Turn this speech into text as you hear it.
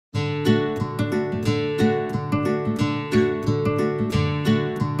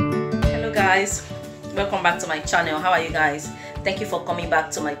guys, welcome back to my channel. How are you guys? Thank you for coming back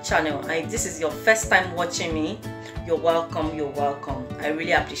to my channel. And if this is your first time watching me, you're welcome. I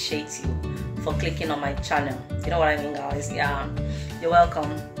really appreciate you for clicking on my channel. You know what I mean, guys? Yeah, you're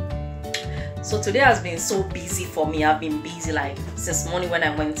welcome. So today has been so busy for me. I've been busy like since morning when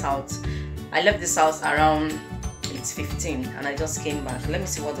I went out. I left this house around 8:15 and I just came back. Let me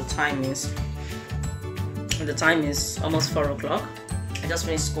see what the time is. The time is almost 4 o'clock. I just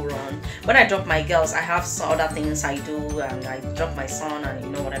finished school run. When I drop my girls, I have some other things I do, and I drop my son, and you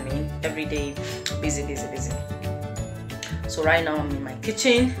know what I mean. Every day, busy. So right now I'm in my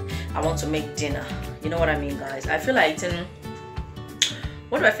kitchen. I want to make dinner. You know what I mean, guys? I feel like eating.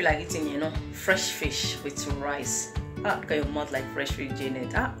 What do I feel like eating? You know, fresh fish with rice. Look at your mouth like fresh fish,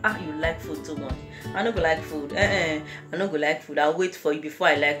 Janet. You like food too much. I don't go like food. I don't go like food. I'll wait for you before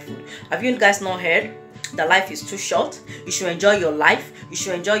I like food. Have you guys not heard that life is too short? You should enjoy your life. You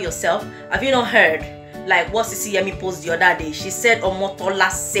should enjoy yourself. Have you not heard like what Sisi Yemi posted the other day? She said,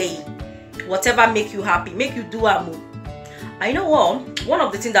 Omotola say, whatever make you happy, make you do a move. And you know what? One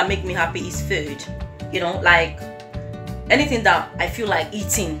of the things that make me happy is food. You know, like anything that I feel like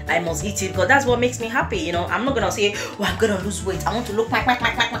eating, I must eat it because that's what makes me happy. You know, I'm not gonna say, oh, I'm gonna lose weight. I want to look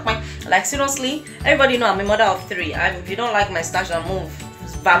like seriously. Everybody know I'm a mother of 3. If you don't like my stash, I move.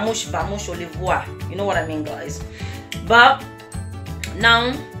 Vamos olivoa. You know what I mean, guys? But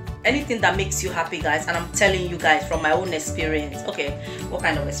now, anything that makes you happy, guys, and I'm telling you guys from my own experience. Okay, what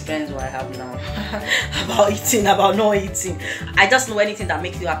kind of experience do I have now about eating, about not eating? I just know anything that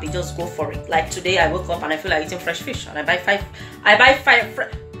makes you happy, just go for it. Like today, I woke up and I feel like eating fresh fish, and I buy five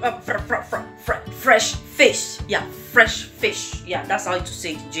fresh fish. Yeah, fresh fish. Yeah, that's how to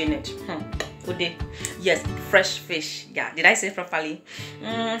say it, Janet. Good day. Yes, fresh fish. Yeah, did I say it properly?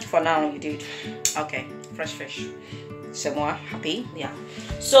 For now, you did. Okay, fresh fish. So more happy. Yeah.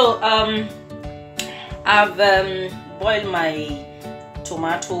 So I've boiled my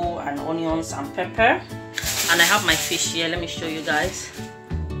tomato and onions and pepper, and I have my fish here. Let me show you guys.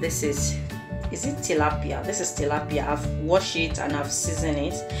 This is it tilapia? This is tilapia. I've washed it and I've seasoned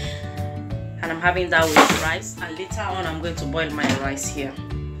it, and I'm having that with rice. And later on, I'm going to boil my rice here.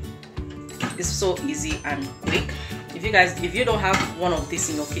 It's so easy and quick. If you don't have one of this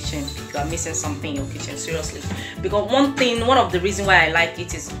in your kitchen, you are missing something in your kitchen, seriously. Because one of the reasons why I like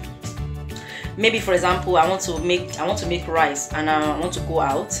it is, maybe for example, I want to make rice and I want to go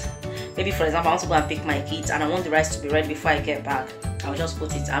out. Maybe for example, I want to go and pick my kids and I want the rice to be ready before I get back. I'll just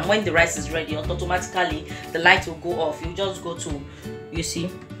put it, and when the rice is ready, automatically the light will go off. You just go to, you see,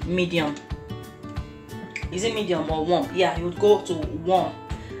 medium. Is it medium or warm? Yeah, you would go to warm,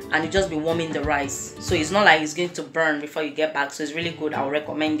 and you just be warming the rice, so it's not like it's going to burn before you get back. So it's really good. I'll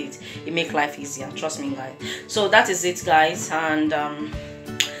recommend it. It makes life easier, trust me, guys. So that is it, guys, and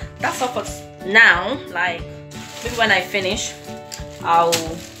that's all for now. Like maybe when I finish, I'll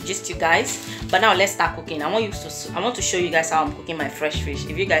gist you guys. But now let's start cooking. I want to show you guys how I'm cooking my fresh fish.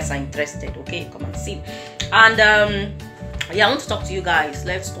 If you guys are interested, okay, come and see. And yeah, I want to talk to you guys.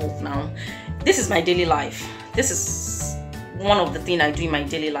 Let's talk now. This is my daily life. This is one of the things I do in my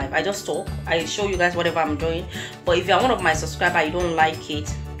daily life. I just talk, I show you guys whatever I'm doing. But if you're one of my subscribers, you don't like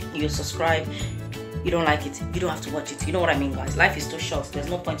it, you subscribe, you don't like it, you don't have to watch it. You know what I mean, guys? Life is too short. There's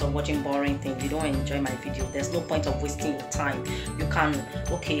no point of watching boring things. You don't enjoy my video, there's no point of wasting your time. You can,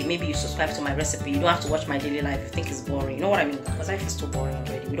 okay, maybe you subscribe to my recipe, you don't have to watch my daily life. You think it's boring, you know what I mean? Because life is too boring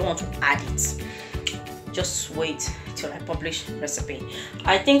already. We don't want to add it. Just wait till I publish recipe.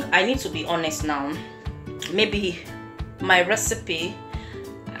 I think I need to be honest now. Maybe my recipe,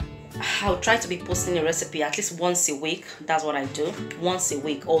 I'll try to be posting a recipe at least once a week. That's what I do, once a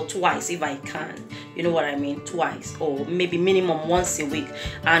week or twice if I can. You know what I mean? Twice, or maybe minimum once a week.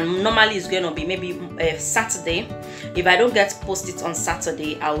 And normally it's going to be maybe Saturday. If I don't get to post it on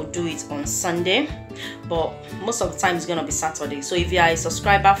Saturday, I will do it on Sunday, but most of the time it's going to be Saturday. So if you are a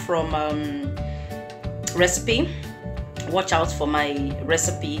subscriber from recipe, watch out for my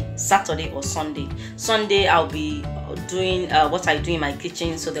recipe Saturday or Sunday. Sunday I'll be doing what I do in my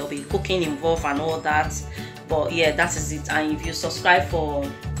kitchen, so there'll be cooking involved and all that. But yeah, that is it. And if you subscribe for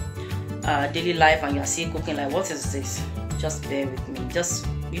daily life and you're still cooking like, what is this, just bear with me. Just,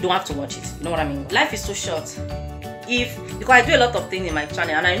 you don't have to watch it, you know what I mean? Life is too short. Because I do a lot of things in my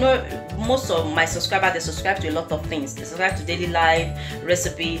channel, and I know most of my subscribers, they subscribe to a lot of things. They subscribe to daily life,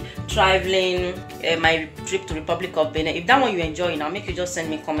 recipe, traveling, my trip to Republic of Benin. If that one you enjoy, now make you just send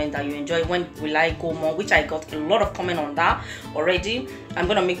me a comment that you enjoy. When will I go more? Which I got a lot of comment on that already. I'm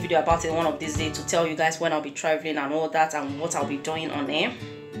gonna make video about it one of these days to tell you guys when I'll be traveling and all that, and what I'll be doing on air.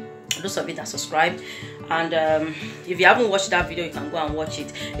 Those of you that subscribe, And if you haven't watched that video, you can go and watch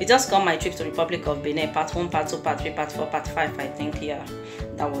it. It just called My Trip to Republic of Benin, part 1, part 2, part 3, part 4, part 5, I think. Yeah,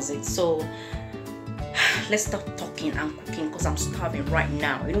 that was it. So let's stop talking and cooking because I'm starving right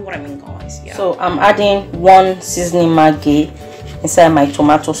now. You know what I mean, guys? Yeah. So I'm adding 1 seasoning Maggi inside my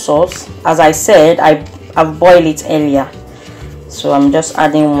tomato sauce. As I said, I've boiled it earlier, so I'm just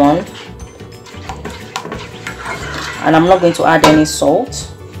adding 1, and I'm not going to add any salt.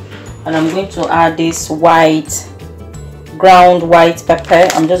 And I'm going to add this ground white pepper.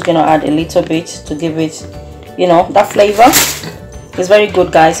 I'm just going to add a little bit to give it, you know, that flavor. It's very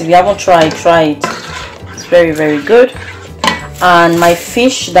good, guys. If you haven't tried, try it. It's very, very good. And my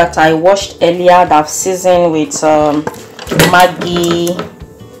fish that I washed earlier, that I've seasoned with Maggi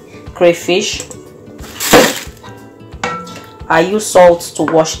crayfish. I use salt to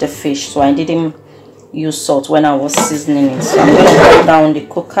wash the fish, so I didn't use salt when I was seasoning it. So I'm going to put down the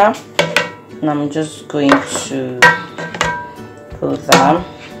cooker, and I'm just going to put that.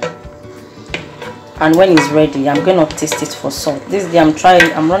 And when it's ready, I'm going to taste it for salt. This day I'm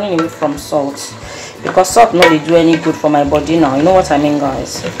running away from salt because salt not really do any good for my body now. You know what I mean,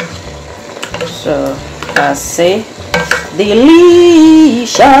 guys? So I say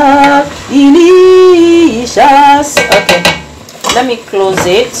delicious, delicious. Okay, let me close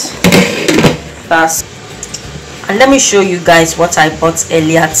it. And let me show you guys what I bought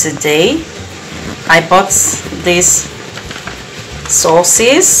earlier today. I bought these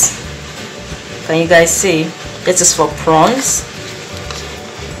sauces. Can you guys see? This is for prawns.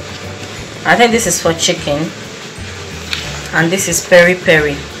 I think this is for chicken. And this is peri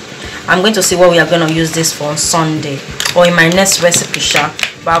peri. I'm going to see what we are going to use this for on Sunday, or in my next recipe shop.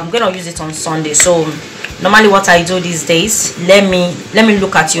 But I'm going to use it on Sunday. So normally what I do these days, let me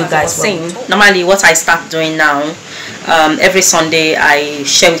look at you guys. Normally what I start doing now, every Sunday I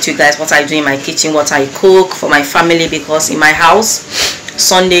share with you guys what I do in my kitchen, what I cook for my family, because in my house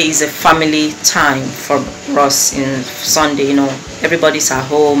Sunday is a family time for us. In Sunday, you know, everybody's at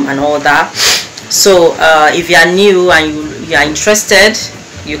home and all that. So if you are new and you are interested,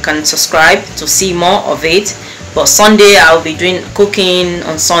 you can subscribe to see more of it. But Sunday I'll be doing cooking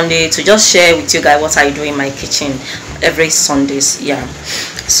on Sunday to just share with you guys what I do in my kitchen every Sundays. Yeah,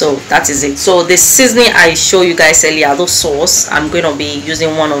 so that is it. So the seasoning I show you guys earlier, those sauce, I'm going to be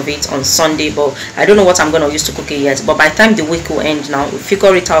using 1 of it on Sunday, but I don't know what I'm going to use to cook it yet. But by the time the week will end, now we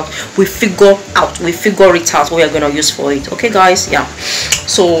figure it out what we are going to use for it. Okay, guys? Yeah.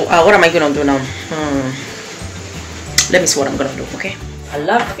 So what am I going to do now? Let me see what I'm going to do. Okay.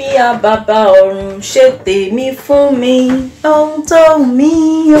 Àlàáfíà bàbá ọ̀run ṣe tèmi fún mi, ohun tó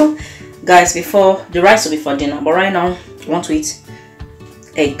mi o. Guys, before the rice will be for dinner, but right now I want to eat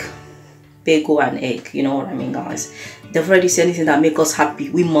egg, bagel and egg. You know what I mean, guys? They've already said anything that make us happy.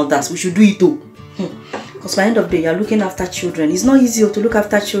 We mothers, we should do it too. Because by the end of the day, you're looking after children. It's not easy to look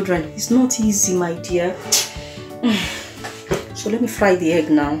after children. It's not easy, my dear. So let me fry the egg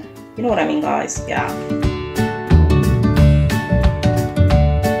now. You know what I mean, guys? Yeah.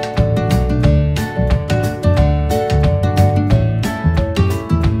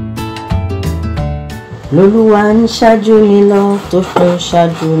 Lolúwa ń ṣáájú mi lọ tó fún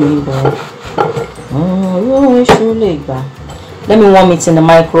ṣáájú mi bọ̀. Let me warm it in the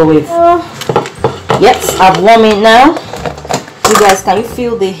microwave. Yes, I've warmed it now. You guys, can you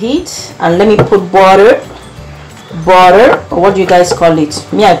feel the heat? And let me put butter, or what do you guys call it?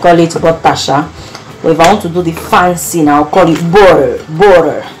 Me, I call it butter. But if I want to do the fancy now, I'll call it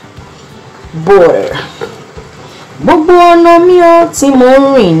butter. Gbogbo ọ̀nà mi ò tí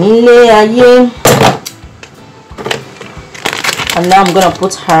mo rìn nílé ayé. And now I'm gonna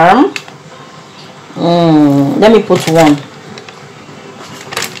put ham. Let me put one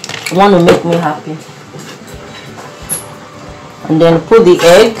will make me happy. And then put the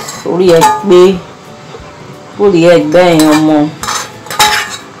egg. Put the egg there in your mouth.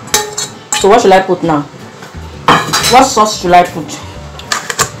 So what should I put now? What sauce should I put?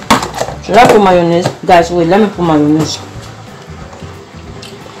 Should I put mayonnaise? Guys, wait, let me put mayonnaise.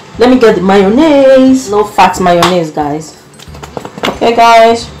 Let me get the mayonnaise. Low fat mayonnaise, guys. Okay,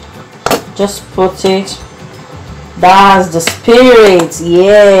 guys, just put it. That's the spirit.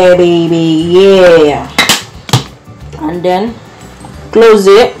 Yeah, baby, yeah. And then close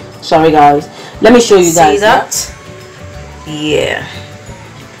it. Sorry, guys, let me show you guys. See that? Yeah.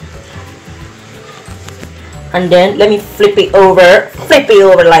 And then let me flip it over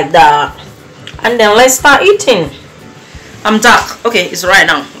like that, and then let's start eating. I'm dark. Okay, it's right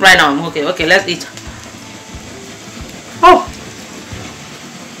now I'm okay, let's eat. Oh,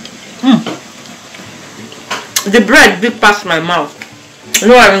 the bread big past my mouth. You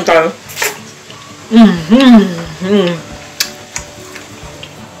know what I'm talking. This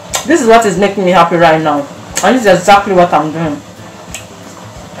is what is making me happy right now, and this is exactly what I'm doing.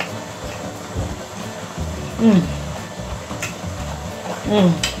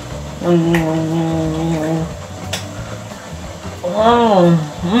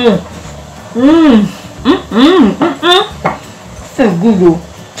 So good.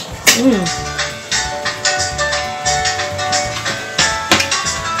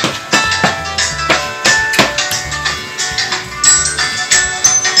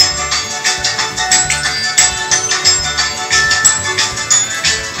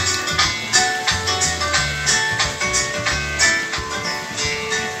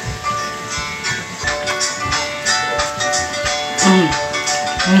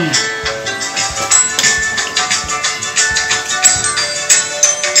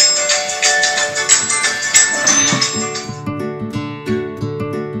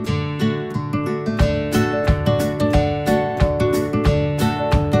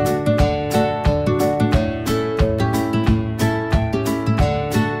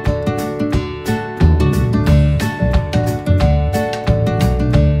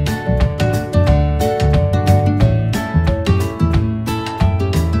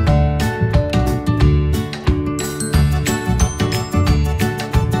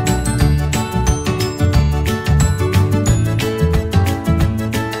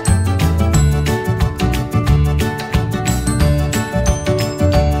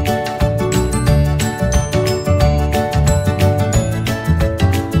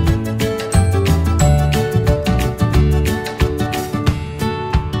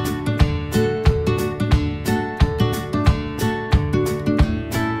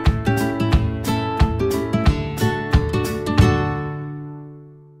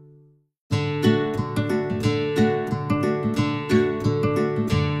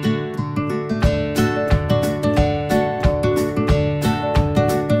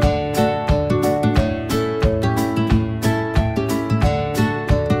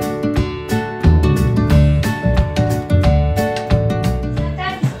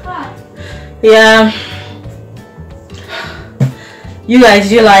 Yeah, you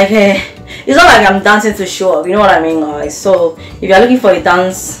guys, you like it's not like I'm dancing to show up, you know what I mean, guys. So if you're looking for a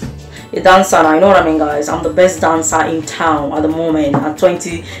dancer now, you know what I mean, guys. I'm the best dancer in town at the moment at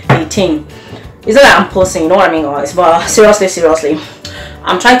 2018. It's not like I'm posting, you know what I mean, guys. But seriously,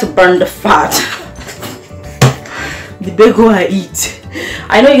 I'm trying to burn the fat. The bagel I eat.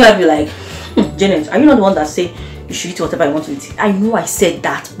 I know you guys be like, Janet, are you not the one that say you should eat whatever you want to eat? I know I said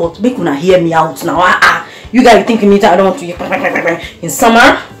that, but make una hear me out now. You guys think me that I don't want to eat in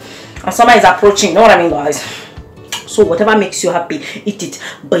summer, and summer is approaching, you know what I mean, guys. So whatever makes you happy, eat it,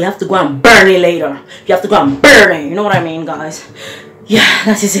 but you have to go and burn it later. You have to go and burn it, you know what I mean, guys. Yeah,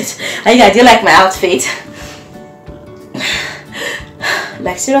 that is it. And you guys, do you like my outfit?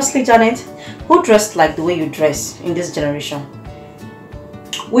 Like, seriously, Janet, who dressed like the way you dress in this generation?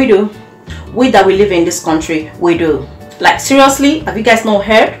 We do. We that we live in this country, we do. Like, seriously, have you guys not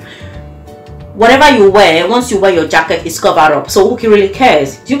heard? Whatever you wear, once you wear your jacket, it's covered up. So who really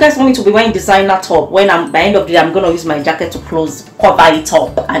cares? Do you guys want me to be wearing designer top when by the end of the day I'm gonna use my jacket to cover it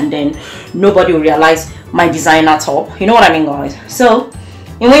up, and then nobody will realize my designer top? You know what I mean, guys? So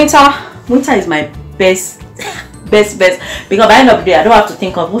in winter is my best because by the end of the day I don't have to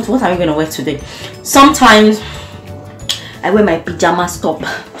think of what am I gonna wear today. Sometimes I wear my pajamas top.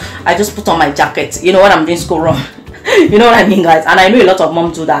 I just put on my jacket, you know, when I'm doing school run. You know what I mean, guys? And I know a lot of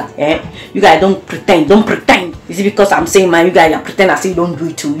moms do that. You guys don't pretend. Is it because I'm saying you guys are pretend I say you don't do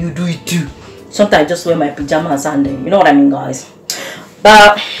it too? You do it too. Sometimes I just wear my pajamas and then, you know what I mean, guys?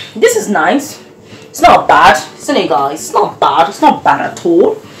 But this is nice. It's not bad, isn't it, guys? It's not bad. It's not bad at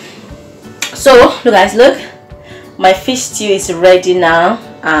all. So look, guys, look. My fish stew is ready now,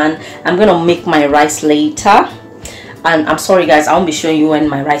 and I'm gonna make my rice later. And I'm sorry, guys, I won't be showing you when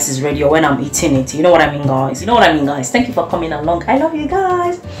my rice is ready or when I'm eating it. You know what I mean, guys? You know what I mean, guys? Thank you for coming along. I love you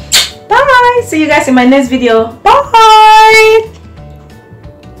guys. Bye. See you guys in my next video. Bye.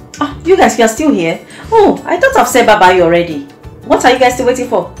 Oh, you guys, you're still here. Oh, I thought I've said bye-bye already. What are you guys still waiting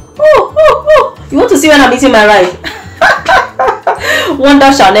for? Oh. You want to see when I'm eating my rice?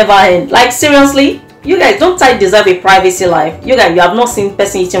 Wonder shall never end. Like, seriously? You guys, don't I deserve a privacy life? You guys, you have not seen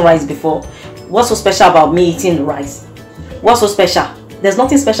person eating rice before. What's so special about me eating the rice? What's so special? There's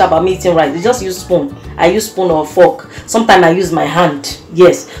nothing special about me eating rice. You just use spoon. I use spoon or fork. Sometimes I use my hand.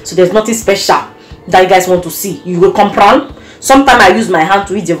 Yes. So there's nothing special that you guys want to see. You will comprehend? Sometimes I use my hand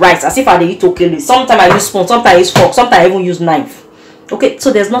to eat the rice as if I eat okay. Sometimes I use spoon. Sometimes I use fork. Sometimes I even use knife. Okay.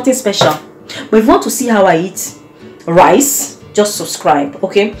 So there's nothing special. But if you want to see how I eat rice, just subscribe.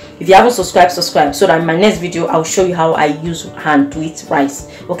 Okay, if you haven't subscribed, subscribe, so that in my next video I'll show you how I use hand to eat rice.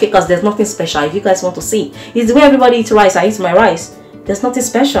 Okay, because there's nothing special. If you guys want to see, it's the way everybody eats rice, I eat my rice. There's nothing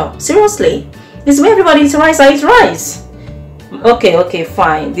special. Seriously, it's the way everybody eats rice, I eat rice. Okay,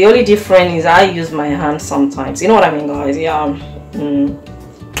 fine. The only difference is I use my hand sometimes. You know what I mean, guys? Yeah.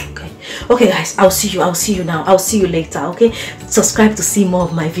 Okay guys, I'll see you now. I'll see you later. Okay, subscribe to see more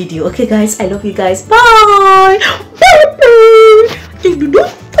of my video. Okay guys, I love you guys. Bye.